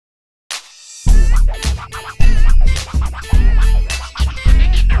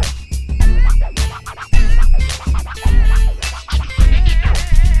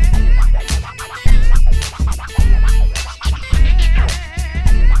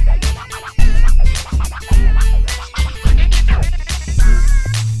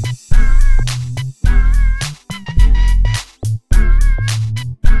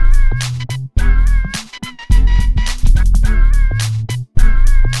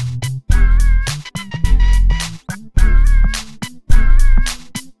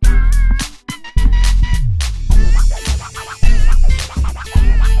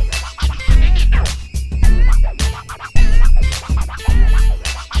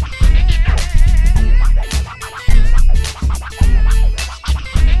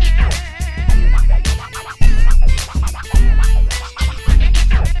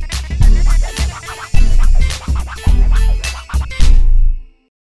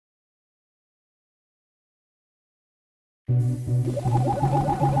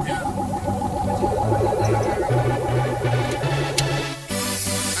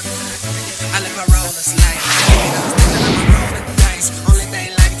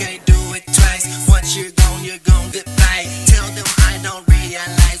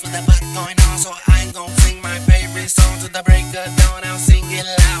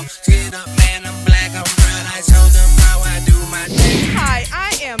Hi,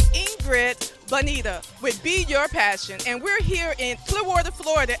 I am Ingrid Bonyta with Be Your Passion, and we're here in Clearwater,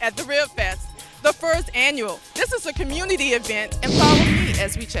 Florida at the Rib Fest, the first annual. This is a community event, and follow me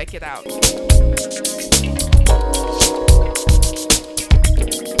as we check it out.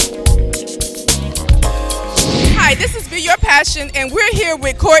 Hi, this is Be Your Passion, and we're here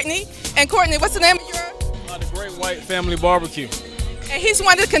with Courtney. And Courtney, what's the name of your? The Great White Family Barbecue. And he's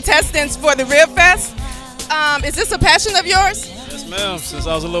one of the contestants for the Rib Fest. Is this a passion of yours? Yes, ma'am, since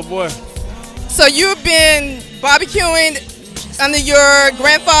I was a little boy. So you've been barbecuing under your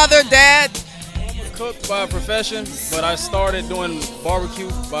grandfather, dad? Cooked by profession, but I started doing barbecue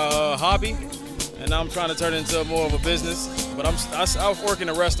by hobby, and now I'm trying to turn it into more of a business. But I work in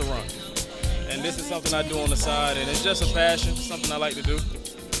a restaurant, and this is something I do on the side, and it's just a passion, something I like to do.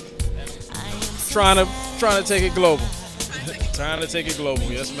 And trying to take it global. Trying to take it global,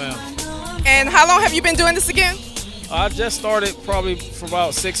 yes, ma'am. And how long have you been doing this again? I just started probably for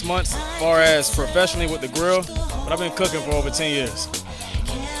about 6 months as far as professionally with the grill, but I've been cooking for over 10 years.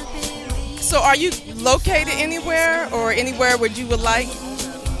 So are you located anywhere or anywhere where you would like?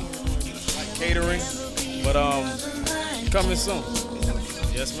 Catering, but coming soon.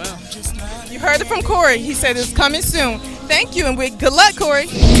 Yes, ma'am. You heard it from Corey. He said it's coming soon. Thank you, and good luck, Corey.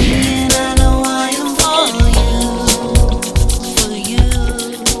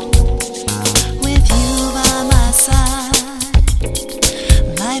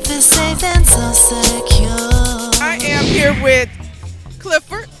 Safe and so secure. I am here with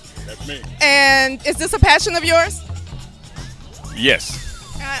Clifford. That's me. And is this a passion of yours?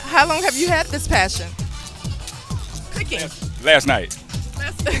 Yes. How long have you had this passion? Cooking. Last night.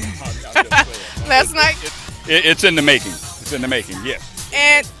 Last night? It's in the making. It's in the making, yes.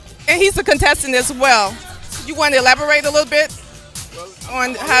 And he's a contestant as well. You want to elaborate a little bit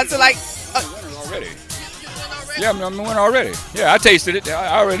on how to like... Already. Yeah, I'm a winner already. Yeah, I tasted it.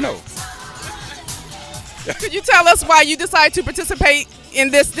 I already know. Could you tell us why you decided to participate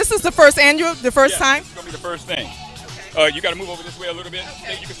in this? This is the first annual, the first time? It's going to be the first thing. You got to move over this way a little bit.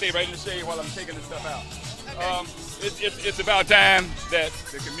 Okay. You can stay right in the shade while I'm taking this stuff out. Okay. It's about time that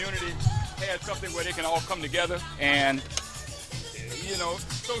the community has something where they can all come together and, you know,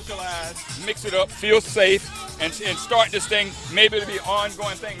 socialize, mix it up, feel safe, and start this thing. Maybe it'll be an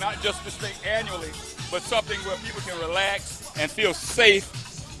ongoing thing, not just this thing annually, but something where people can relax and feel safe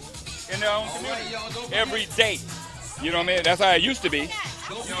in their own community every day. You know what I mean? That's how it used to be. You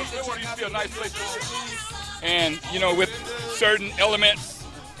know, Clearwater used to be a nice place to live. And, you know, with certain elements,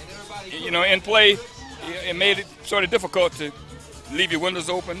 you know, in play, it made it sort of difficult to leave your windows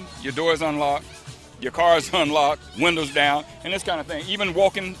open, your doors unlocked, your cars unlocked, windows down, and this kind of thing, even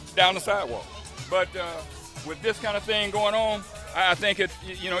walking down the sidewalk. But with this kind of thing going on, I think it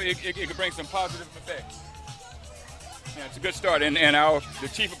could bring some positive effects. Yeah, it's a good start, and the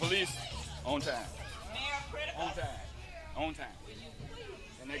chief of police on time, on time.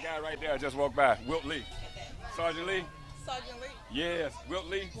 And that guy right there I just walked by, Wilt Lee, Sergeant Lee. Sergeant Lee. Yes, Wilt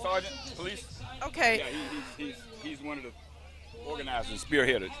Lee, Sergeant Police. Okay. Yeah, he's one of the organizers,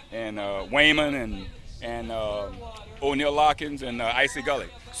 spearheaded, and Wayman and O'Neill Lockins and Icy Gully.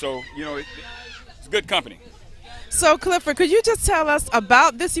 So you know, it's good company. So Clifford, could you just tell us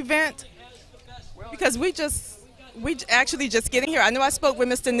about this event? Because we actually just getting here. I know I spoke with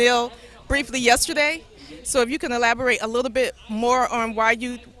Mr. Neil briefly yesterday. So if you can elaborate a little bit more on why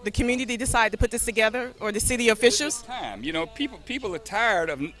the community decided to put this together, or the city officials. Time, you know, people are tired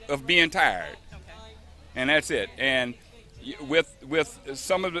of being tired, and that's it. And with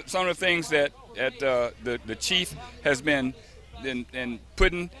some of the things that the chief has been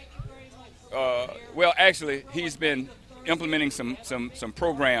putting. Well, actually, he's been implementing some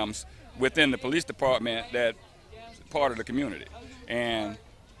programs within the police department that's part of the community, and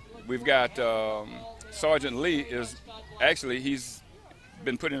we've got Sergeant Lee he's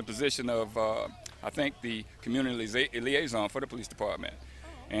been put in a position of I think the community liaison for the police department,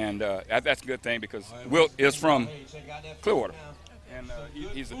 and that's a good thing because Wilt is from Clearwater, and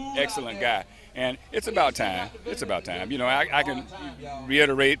he's an excellent guy. And it's about time. It's about time. You know, I can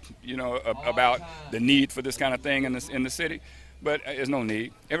reiterate, you know, about the need for this kind of thing in the city, but there's no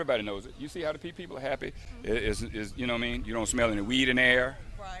need. Everybody knows it. You see how the people are happy. Is you know what I mean? You don't smell any weed in the air.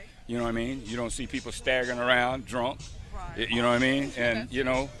 Right. You know what I mean? You don't see people staggering around drunk. Right. You know what I mean? And you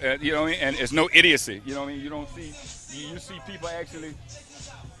know what I mean? And it's no idiocy. You know what I mean? You see people actually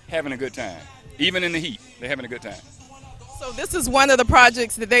having a good time, even in the heat. They're having a good time. So this is one of the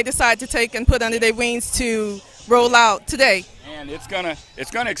projects that they decided to take and put under their wings to roll out today. And it's gonna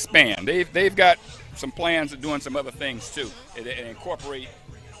expand. They've got some plans of doing some other things too, and incorporate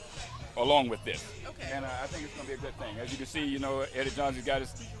along with this. Okay. And I think it's gonna be a good thing. As you can see, you know, Eddie Johnson's got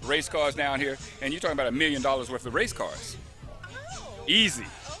his race cars down here, and you're talking about $1 million worth of race cars. Oh. Easy.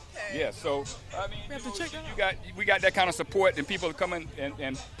 Okay. Yeah. So I mean, we got that kind of support, and people come in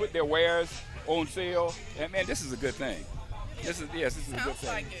and put their wares on sale. And man, this is a good thing. This is a good thing.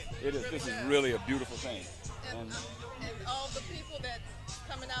 Like it is. This is really a beautiful thing. And all the people that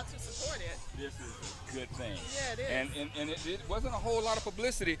coming out to support it. This is a good thing. Yeah, it is. And it wasn't a whole lot of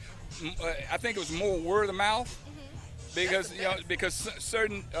publicity. I think it was more word of mouth, because because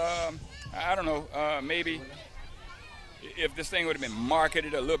certain I don't know, maybe if this thing would have been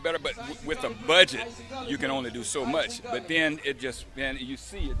marketed a little better, but with a budget you can only do so much. But then you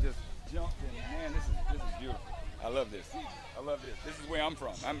see it just jumped in. Man, this is beautiful. I love this. I love this. This is where I'm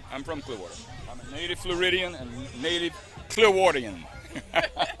from. I'm from Clearwater. I'm a native Floridian and native Clearwaterian.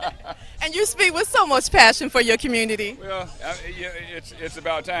 And you speak with so much passion for your community. Well, it's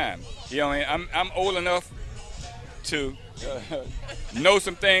about time. You know, I'm old enough to know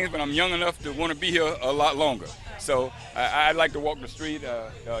some things, but I'm young enough to want to be here a lot longer. So I'd like to walk the street,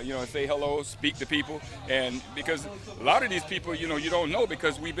 you know, and say hello, speak to people, and because a lot of these people, you know, you don't know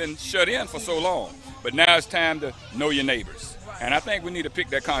because we've been shut in for so long. But now it's time to know your neighbors, and I think we need to pick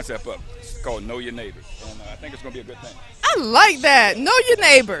that concept up. It's called Know Your Neighbors, and I think it's going to be a good thing. I like that. Know your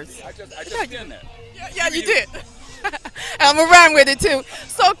neighbors. I just did that. Yeah, you did. I'm going to run with it, too.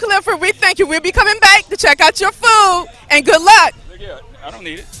 So, Clifford, we thank you. We'll be coming back to check out your food, and good luck. Look here, I don't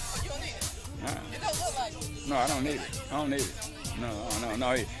need it. You don't need it? Nah. It don't look like it. No, I don't need it. I don't need it.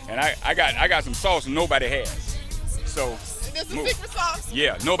 No. And I got some sauce nobody has. So This is secret sauce?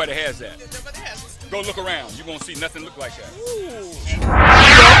 Yeah, nobody has that. Yeah, nobody has it. Go look around. You won't see nothing look like that. Ooh.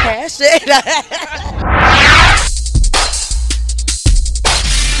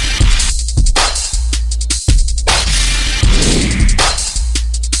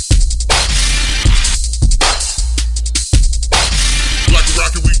 Like a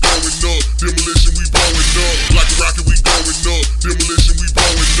rocket, we going up. Demolition, we blowing up. Like a rocket, we going up. Demolition, we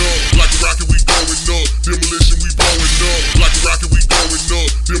blowing up. Like a rocket, we going up. Demolition, we blowing up. Like a rocket, we going up.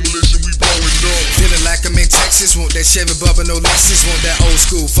 Demolition, we blowing up. Feeling like I'm in Texas. Want that Chevy Bubba, no Lexus. Want that old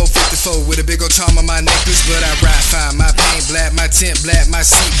school 454 with a big old charm on my necklace. But I ride fine. My paint black, my tent black, my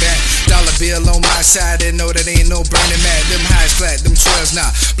seat back. Dollar bill on my side. They know that ain't no burning mad. Them highs flat, them 12s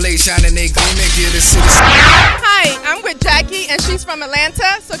now. Blaze shining, they gleaming. Get a city. Hi, I'm with Jackie, and she's from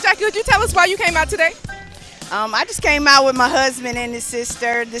Atlanta. So, Jackie, could you tell us why you came out today? I just came out with my husband and his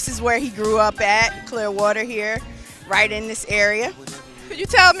sister. This is where he grew up at, Clearwater here, right in this area. Could you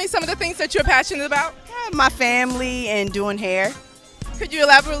tell me some of the things that you're passionate about? My family and doing hair. Could you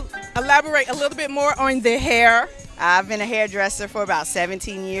elaborate a little bit more on the hair? I've been a hairdresser for about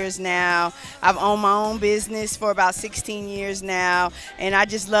 17 years now. I've owned my own business for about 16 years now. And I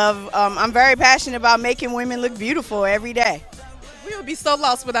just love, I'm very passionate about making women look beautiful every day. We would be so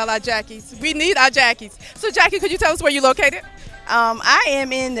lost without our Jackies. We need our Jackies. So, Jackie, could you tell us where you're located? I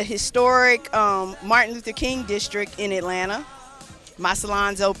am in the historic Martin Luther King district in Atlanta. My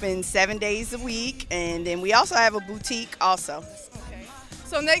salon's open 7 days a week, and then we also have a boutique also. Okay.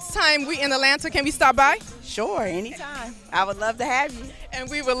 So next time we in Atlanta, can we stop by? Sure, anytime. I would love to have you. And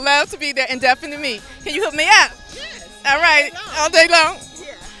we would love to be there and definitely meet. Can you hook me up? Yes. All right, all day long?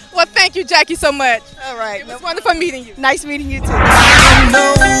 Yeah. Well, thank you, Jackie, so much. All right. It was wonderful meeting you. Nice meeting you, too. I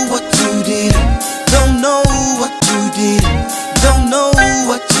know what to do.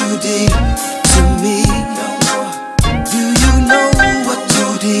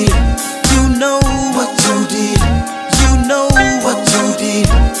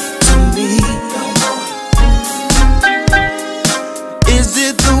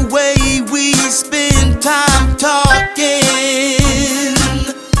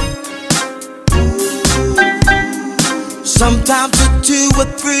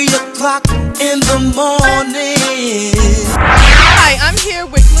 at 3 o'clock in the morning. Hi, I'm here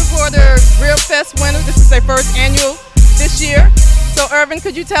with Clearwater Real Fest winner. This is their first annual this year. So, Irvin,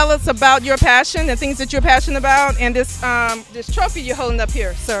 could you tell us about your passion and things that you're passionate about, and this trophy you're holding up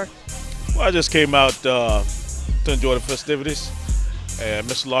here, sir? Well, I just came out to enjoy the festivities, and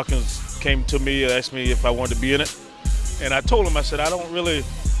Mr. Larkins came to me and asked me if I wanted to be in it, and I told him, I said, I don't really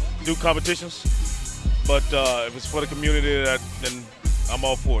do competitions, but if it's for the community, then I'm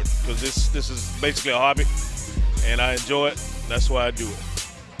all for it, because this is basically a hobby, and I enjoy it. That's why I do it.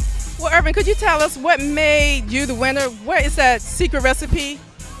 Well, Irvin, could you tell us what made you the winner? What is that secret recipe?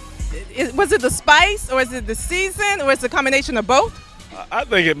 Was it the spice, or is it the season, or is it a combination of both? I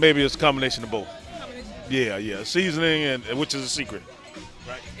think maybe it's a combination of both. Yeah, seasoning, and which is a secret.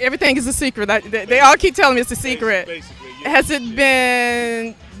 Right? Everything is a secret. They all keep telling me it's a secret. Basically, yeah. Has it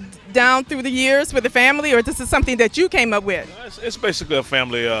been down through the years with the family, or this is something that you came up with? It's basically a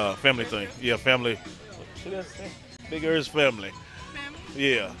family thing. Yeah, family. Big Earth's family.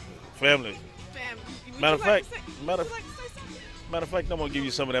 Yeah, family. Matter of fact, I'm gonna give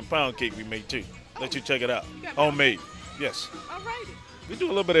you some of that pound cake we made too. Let you check it out. Homemade. Yes. Alrighty. We do a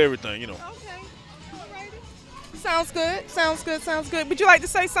little bit of everything, you know. Okay. Alrighty. Sounds good. Sounds good. Sounds good. Would you like to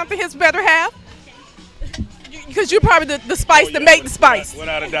say something? His better half. Because you're probably the spice to make the spice.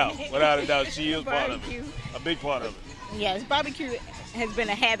 Without a doubt. Without a doubt, she is part of it. A big part of it. Yes, barbecue has been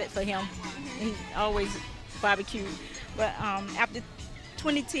a habit for him. He always barbecued. But after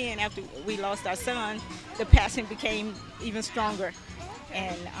 2010, after we lost our son, the passion became even stronger.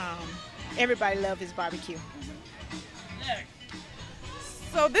 And everybody loved his barbecue.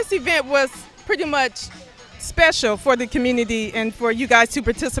 So this event was pretty much special for the community and for you guys to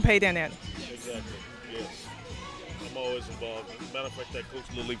participate in it. Exactly, yes. I'm always involved. As a matter of fact, I coached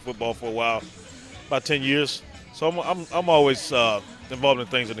Little League football for a while, about 10 years. So I'm always involved in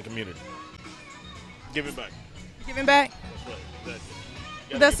things in the community. Giving back. Giving back? That's right,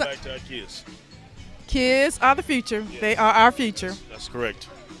 exactly. Gotta give back to our kids. Kids are the future. Yes. They are our future. That's correct.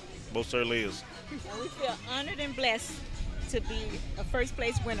 Most certainly is. And we feel honored and blessed to be a first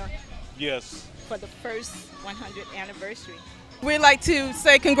place winner. Yes. For the first 100th anniversary. We'd like to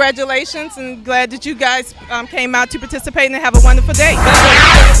say congratulations and glad that you guys came out to participate and have a wonderful day. Number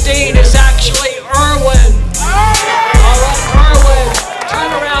 15 is actually Irwin. All right, Irwin. Turn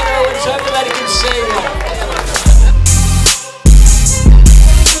around, Irwin, so everybody can see you.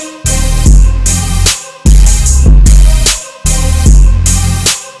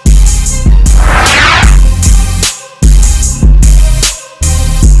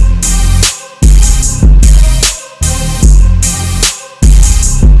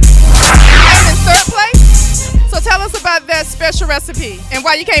 That special recipe and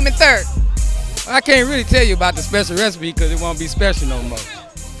why you came in third. I can't really tell you about the special recipe because it won't be special no more.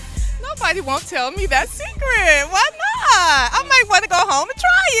 Nobody won't tell me that secret. Why not? I might want to go home and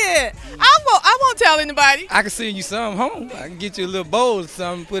try it. I won't tell anybody. I can send you some home. I can get you a little bowl or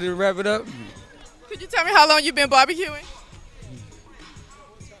something, put it, wrap it up. Could you tell me how long you've been barbecuing?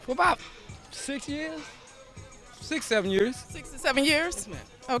 For about 6 years. 6, 7 years. 6 to 7 years?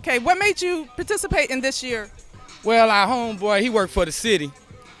 Okay, what made you participate in this year? Well, our homeboy, he worked for the city,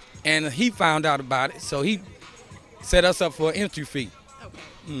 and he found out about it, so he set us up for an entry fee. Okay.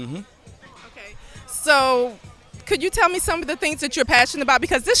 Mm-hmm. Okay. So, could you tell me some of the things that you're passionate about?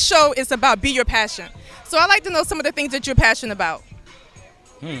 Because this show is about Be Your Passion. So, I'd like to know some of the things that you're passionate about.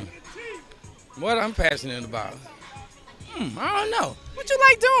 What I'm passionate about? I don't know. What you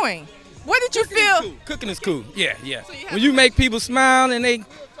like doing? What did you feel? Cooking is cool. Yeah. So when you make people smile and they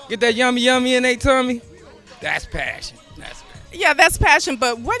get that yummy in their tummy, that's passion. Yeah, that's passion,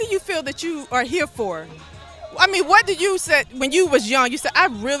 but what do you feel that you are here for? I mean, what did you say when you was young? You said, I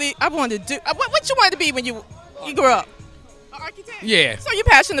want to do, what you wanted to be when you grew up? An architect? Yeah. So you're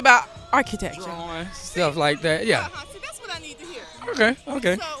passionate about architecture? Drawing, stuff like that, yeah. See, that's what I need to hear.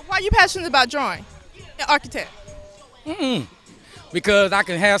 Okay. So why are you passionate about drawing? An architect? Because I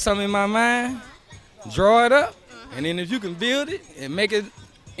can have something in my mind, draw it up, and then if you can build it and make it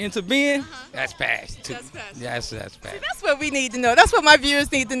into being, that's passion too. That's passion. That's passion. See, that's what we need to know. That's what my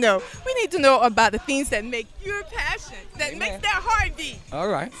viewers need to know. We need to know about the things that make your passion, that makes that heart beat. All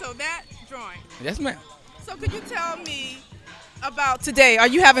right. So that drawing. Yes, ma'am. So could you tell me about today? Are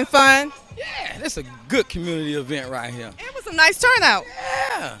you having fun? Yeah, this is a good community event right here. It was a nice turnout.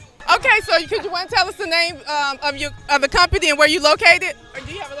 Yeah. Okay, so could you want to tell us the name of the company and where you located? Or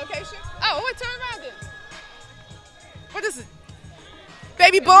do you have a location? Oh, wait, turn around then. What is it?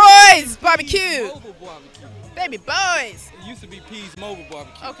 Baby Boys Barbecue. Mobile barbecue. Baby Boys. It used to be P's Mobile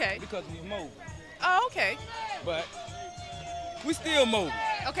Barbecue. Okay. Because we mobile. Oh, okay. But We still mobile.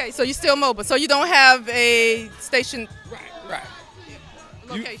 Okay, so you're still mobile. So you don't have a station Right.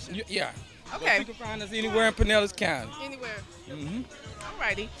 location? Yeah. Okay. But you can find us anywhere in Pinellas County. Anywhere. Mm-hmm.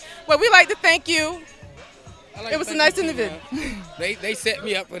 Alrighty. Well, we'd like to thank you. Like It was a nice interview. They set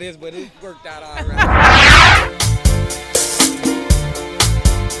me up for this, but it worked out all right.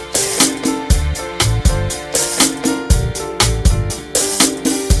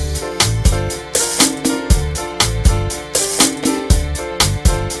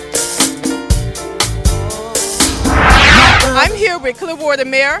 I'm here with Clearwater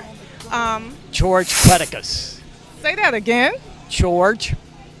Mayor. George Cleticus. Say that again. George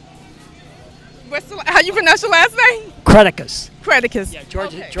How you pronounce your last name? Cleticus. Credicus. Yeah,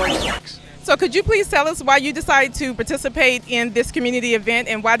 George Okay. Cleticus. So could you please tell us why you decided to participate in this community event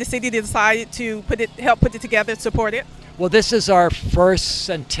and why the city decided to help put it together, support it? Well, this is our first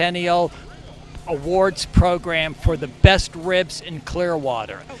centennial awards program for the best ribs in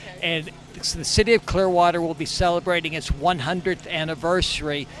Clearwater. And the city of Clearwater will be celebrating its 100th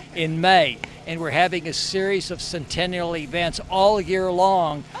anniversary in May. And we're having a series of centennial events all year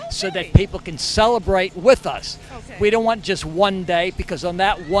long so that people can celebrate with us. We don't want just one day, because on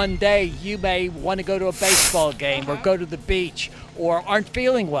that one day you may want to go to a baseball game or go to the beach or aren't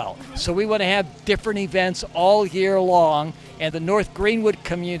feeling well. So we want to have different events all year long. And the North Greenwood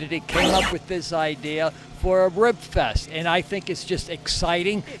community came up with this idea for a Rib Fest, and I think it's just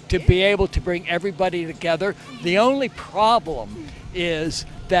exciting to be able to bring everybody together. The only problem is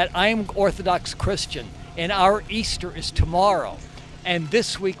that I'm Orthodox Christian, and our Easter is tomorrow. And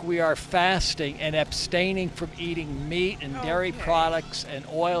this week we are fasting and abstaining from eating meat and dairy products and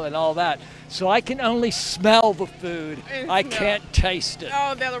oil and all that. So I can only smell the food. I can't taste it.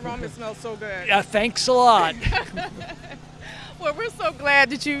 Oh, that aroma smells so good. Yeah, thanks a lot. Well, we're so glad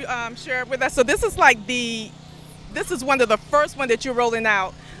that you shared with us. So this is one of the first one that you're rolling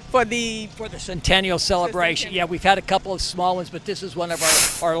out for the centennial celebration. Yeah, we've had a couple of small ones, but this is one of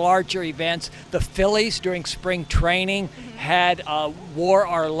our larger events. The Phillies during spring training had wore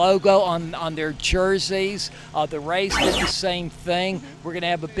our logo on their jerseys. The Rays did the same thing. We're going to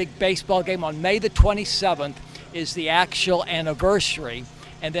have a big baseball game on May the 27th is the actual anniversary.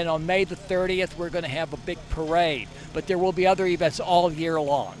 And then on May the 30th, we're going to have a big parade. But there will be other events all year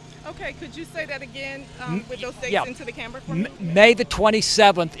long. Okay, could you say that again with those dates into the camera for me? May the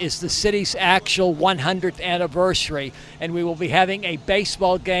 27th is the city's actual 100th anniversary, and we will be having a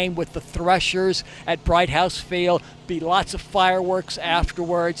baseball game with the Threshers at Bright House Field. Be lots of fireworks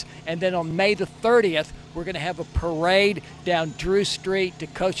afterwards, and then on May the 30th, we're going to have a parade down Drew Street to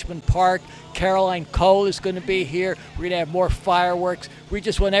Coachman Park. Caroline Cole is going to be here. We're going to have more fireworks. We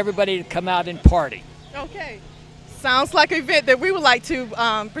just want everybody to come out and party. Okay. Sounds like an event that we would like to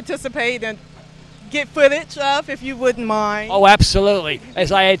participate and get footage of, if you wouldn't mind. Oh, absolutely.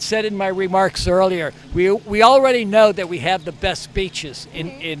 As I had said in my remarks earlier, we already know that we have the best beaches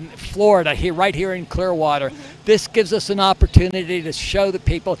in Florida, right here in Clearwater. This gives us an opportunity to show the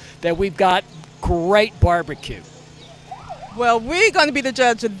people that we've got great barbecue. Well, we're going to be the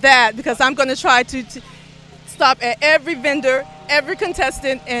judge of that, because I'm going to try to stop at every vendor, every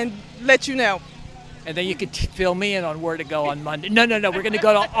contestant, and let you know. And then you can fill me in on where to go on Monday. No, we're going to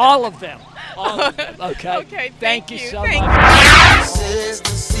go to all of them. All of them. Okay. Okay, Thank you so much. Says the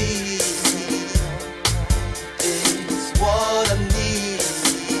sea is what I need.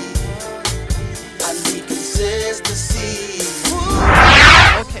 I need says the sea.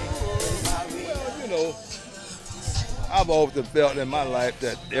 Okay. Well, you know, I've often felt in my life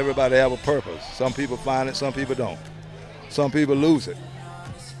that everybody have a purpose. Some people find it, some people don't. Some people lose it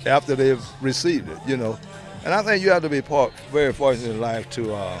after they've received it, you know. And I think you have to be very fortunate in life to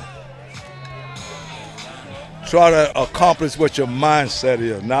try to accomplish what your mindset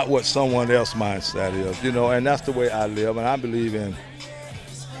is, not what someone else's mindset is, you know. And that's the way I live, and I believe in.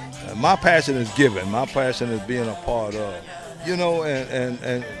 My passion is giving. My passion is being a part of, you know.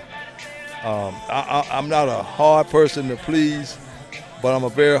 I'm not a hard person to please, but I'm a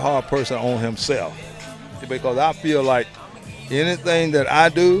very hard person on himself, because I feel like anything that I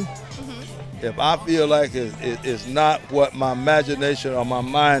do, if I feel like it's not what my imagination or my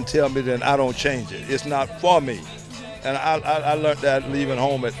mind tell me, then I don't change it. It's not for me. And I learned that leaving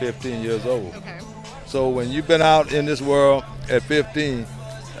home at 15 years old. Okay. So when you've been out in this world at 15,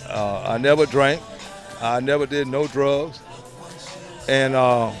 I never drank. I never did no drugs. And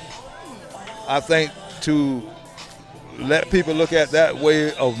I think to let people look at that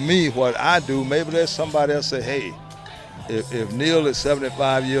way of me, what I do, maybe there's somebody else say, hey, if Neil is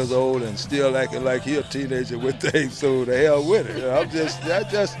 75 years old and still acting like he's a teenager with things, so the hell with it.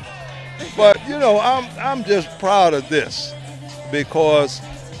 But you know, I'm just proud of this. because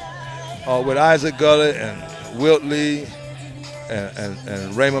with Isaac Gully and Wilt Lee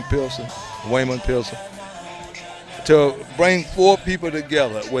and Wayman Pilson, to bring 4 people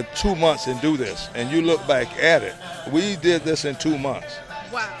together with 2 months and do this, and you look back at it, we did this in 2 months.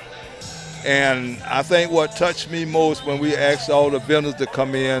 Wow. And I think what touched me most when we asked all the vendors to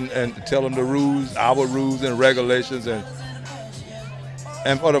come in and tell them the rules, our rules and regulations, and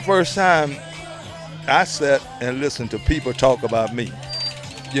for the first time, I sat and listened to people talk about me,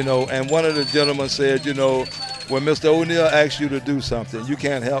 you know, and one of the gentlemen said, you know, when Mr. O'Neill asks you to do something, you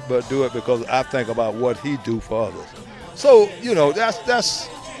can't help but do it because I think about what he do for others. So, you know, that's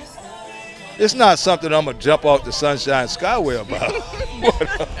it's not something I'm going to jump off the Sunshine Skyway about.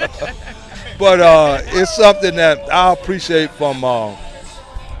 but it's something that I appreciate from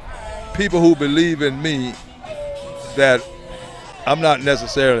people who believe in me, that I'm not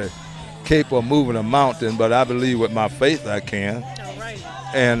necessarily capable of moving a mountain, but I believe with my faith I can. All right.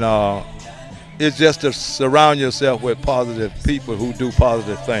 And it's just to surround yourself with positive people who do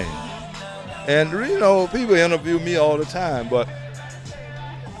positive things. And, you know, people interview me all the time, but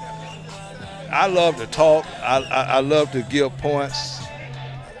I love to talk. I love to give points.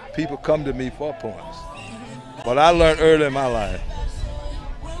 People come to me for points. But I learned early in my life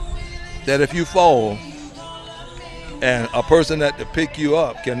that if you fall and a person that to pick you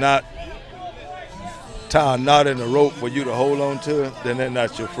up cannot tie a knot in the rope for you to hold on to, then they're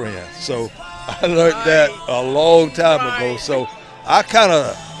not your friend. So I learned that a long time ago. So I kind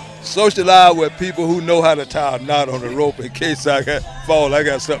of socialize with people who know how to tie a knot on the rope in case I fall. I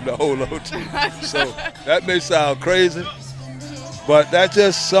got something to hold on to. So that may sound crazy, but that's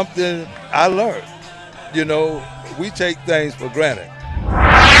just something I learned. You know, we take things for granted.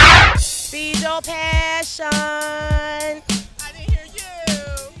 Feed your passion. I didn't hear you.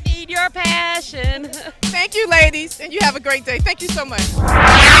 Feed your passion. Thank you, ladies, and you have a great day. Thank you so much.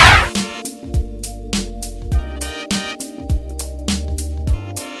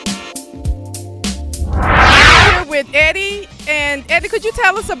 I'm here with Eddie. And Eddie, could you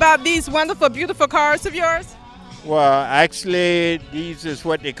tell us about these wonderful, beautiful cars of yours? Well, actually, these is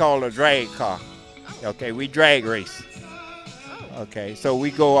what they call a drag car. Okay, we drag race. Okay, so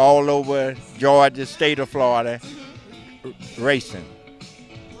we go all over Georgia, state of Florida, racing.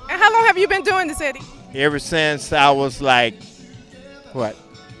 And how long have you been doing this, Eddie? Ever since I was like,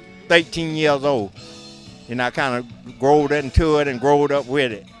 13 years old. And I kind of growed into it and growed up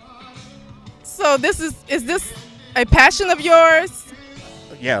with it. So is this a passion of yours?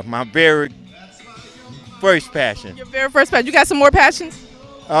 Yeah, my very first passion. Your very first passion. You got some more passions?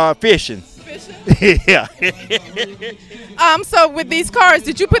 Fishing. Fishing? Yeah. So with these cars,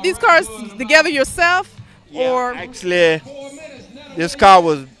 did you put these cars together yourself? Yeah, or actually, this car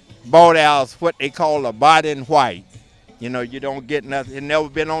was bought as what they call a body in white. You know, you don't get nothing. It never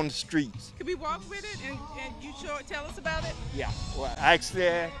been on the streets. Could we walk with it and you tell us about it? Yeah. Well, actually,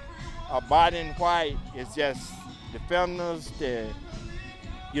 a body in white is just the fenders, the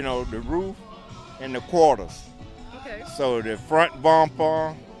roof, and the quarters. Okay. So the front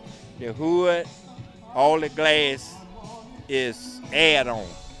bumper, the hood, all the glass is add-on.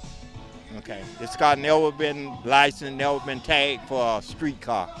 Okay. This car never been licensed, never been tagged for a street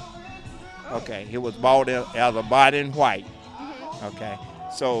car. Okay. It was bought as a body in white. Okay.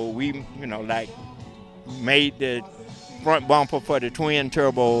 So we, made the front bumper for the twin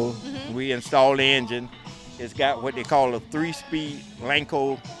turbo. We installed the engine. It's got what they call a 3-speed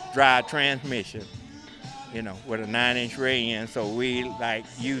Lanco drive transmission, with a 9-inch rear end. So we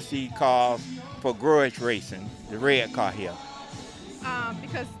use these cars for grudge racing, the red car here.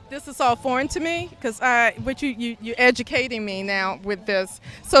 Because this is all foreign to me, because you're educating me now with this.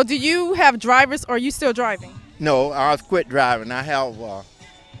 So do you have drivers, or are you still driving? No, I was quit driving. I have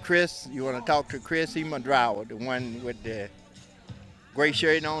Chris. You want to talk to Chris? He's my driver, the one with the gray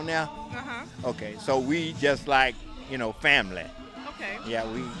shirt on there. Okay, so we just family. Okay.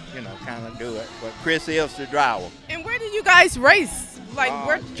 Yeah, we kind of do it. But Chris is the driver. And where do you guys race?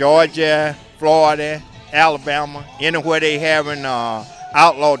 Where? Georgia, Florida, Alabama, anywhere they having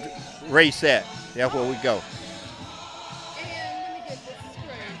outlaw race at. That's where we go.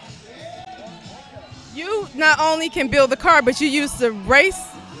 You not only can build the car, but you used to race?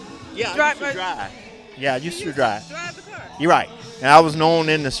 Yeah, I used to drive. Yeah, I used to drive. Drive the car? You're right. And I was known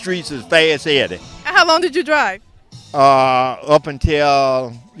in the streets as Fast Eddie. And how long did you drive? Up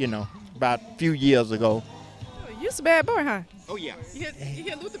until, about a few years ago. Oh, you're a bad boy, huh? Oh, yeah. You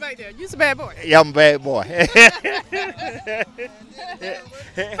hear Luther back there. You're a bad boy. Yeah, I'm a bad boy.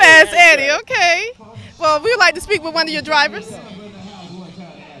 Fast Eddie, okay. Well, we would like to speak with one of your drivers.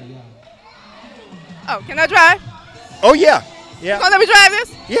 Oh, can I drive? Oh, yeah. Yeah. You gonna let me drive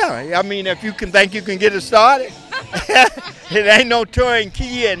this? Yeah, I mean, if you can think you can get it started, it ain't no touring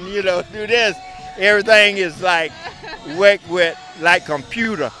key and, you know, do this. Everything is like work with like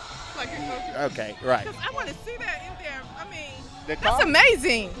computer. Like your computer. Okay, right. I want to see that in there. I mean, The that's car?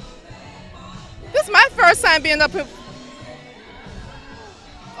 amazing. This is my first time being up here.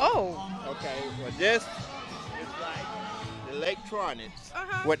 Oh. Okay, well this is like the electronics,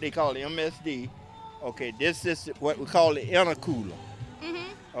 what they call the MSD. Okay, this is what we call the intercooler.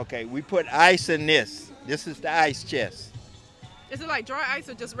 Okay, we put ice in this. This is the ice chest. Is it like dry ice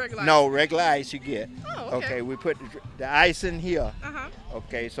or just regular ice? No, regular ice you get. Oh, okay. We put the ice in here.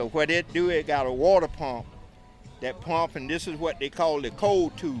 Okay, so what it do, it got a water pump. That pump, and this is what they call the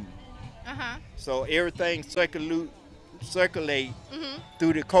cold tube. So everything circulate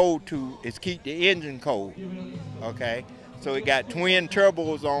through the cold tube is keep the engine cold. Okay, so it got twin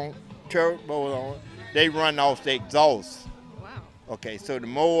turbos on. They run off the exhaust. Wow. Okay, so the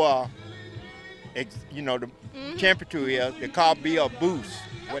more, you know, the temperature is, the car be a boost,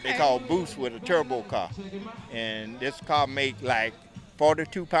 what they call boost with a turbo car. And this car make like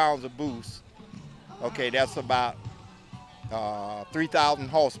 42 pounds of boost. Okay, that's about 3,000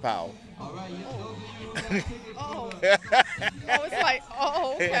 horsepower. It's like,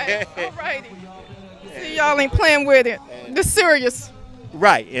 okay, all righty. See, y'all ain't playing with it. This serious.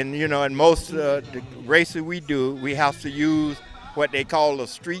 Right, and you know, in most the races we do, we have to use what they call a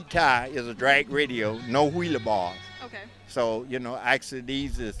street tire, is a drag radio, no wheeler bars. Okay. So, you know, actually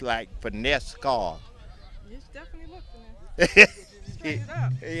these is like finesse cars. It's definitely look finesse. Straight it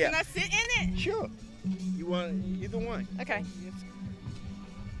up. Yeah. Can I sit in it? Sure. You want either one? Okay.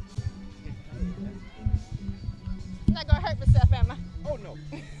 I'm not gonna hurt myself, am I? Oh no.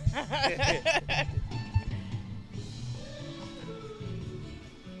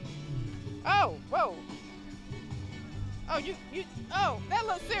 Oh, whoa. Oh, oh, that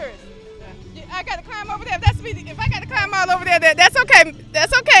looks serious. I gotta climb over there. If I gotta climb all over there, that's okay.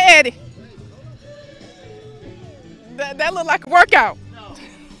 That's okay, Eddie. That looked like a workout. No.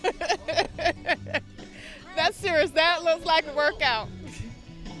 That's serious. That looks like a workout.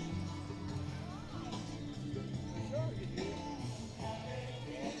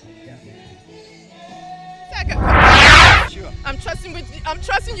 Sure. I'm trusting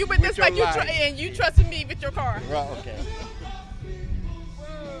you with this, like and you trusting me with your car. Right. Okay.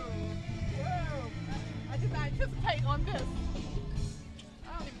 I did not anticipate on this.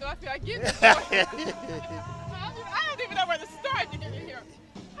 I don't even know if I get this. I don't even know where to start to get in here.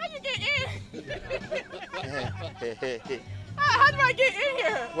 How you get in? How do I get in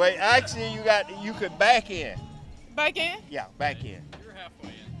here? Wait, actually, you could back in. Back in? Yeah, back in. You're halfway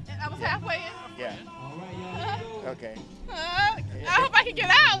in. I was halfway in. Yeah. Okay. I hope I can get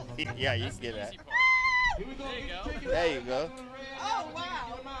out. Yeah, you can get out. There you go. There you go. Oh,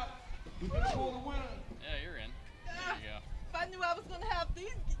 wow. Yeah, you're in. There you go. If I knew I was going to have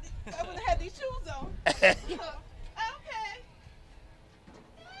these, I wouldn't have these shoes on. Okay.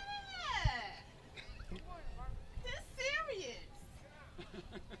 This is serious.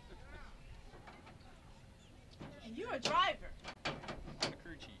 And you're a driver. I'm a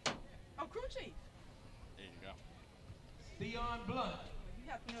crew chief. Oh, crew chief. There you go. Theon Blunt. You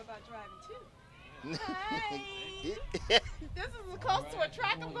have to know about driving too. Hi. This is as close to a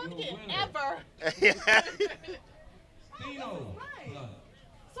track I'm going to get ever. Dino.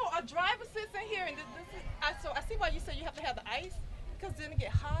 So a driver sits in here and so I see why you say you have to have the ice because then it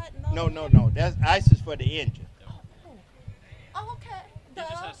get hot. And all No. That's ice is for the engine. Oh, okay. He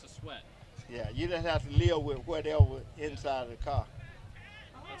just has to sweat. Yeah, you just have to live with whatever inside of the car.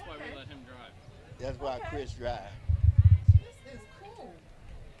 That's why we let him drive. That's why Chris drives. This is cool.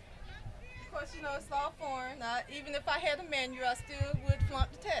 Of course, you know, it's all foreign. Even if I had a manual, I still would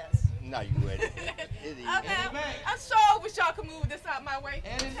flunk the test. No, you wouldn't. I sure wish y'all could move this out my way.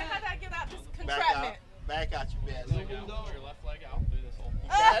 How did I get out this contraption? Back out your bed. Leg out. Put your left leg out. Do this whole. You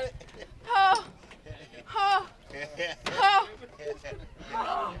got it?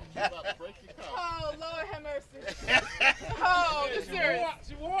 Oh, Lord have mercy. Oh, this serious.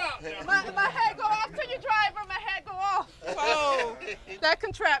 My head go off to your driver. My head go off. Oh, that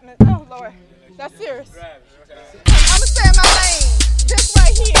contraption. Oh, Lord. That's serious. I'm going to stay in my lane. This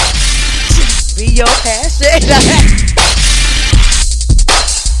right here. Be your passion.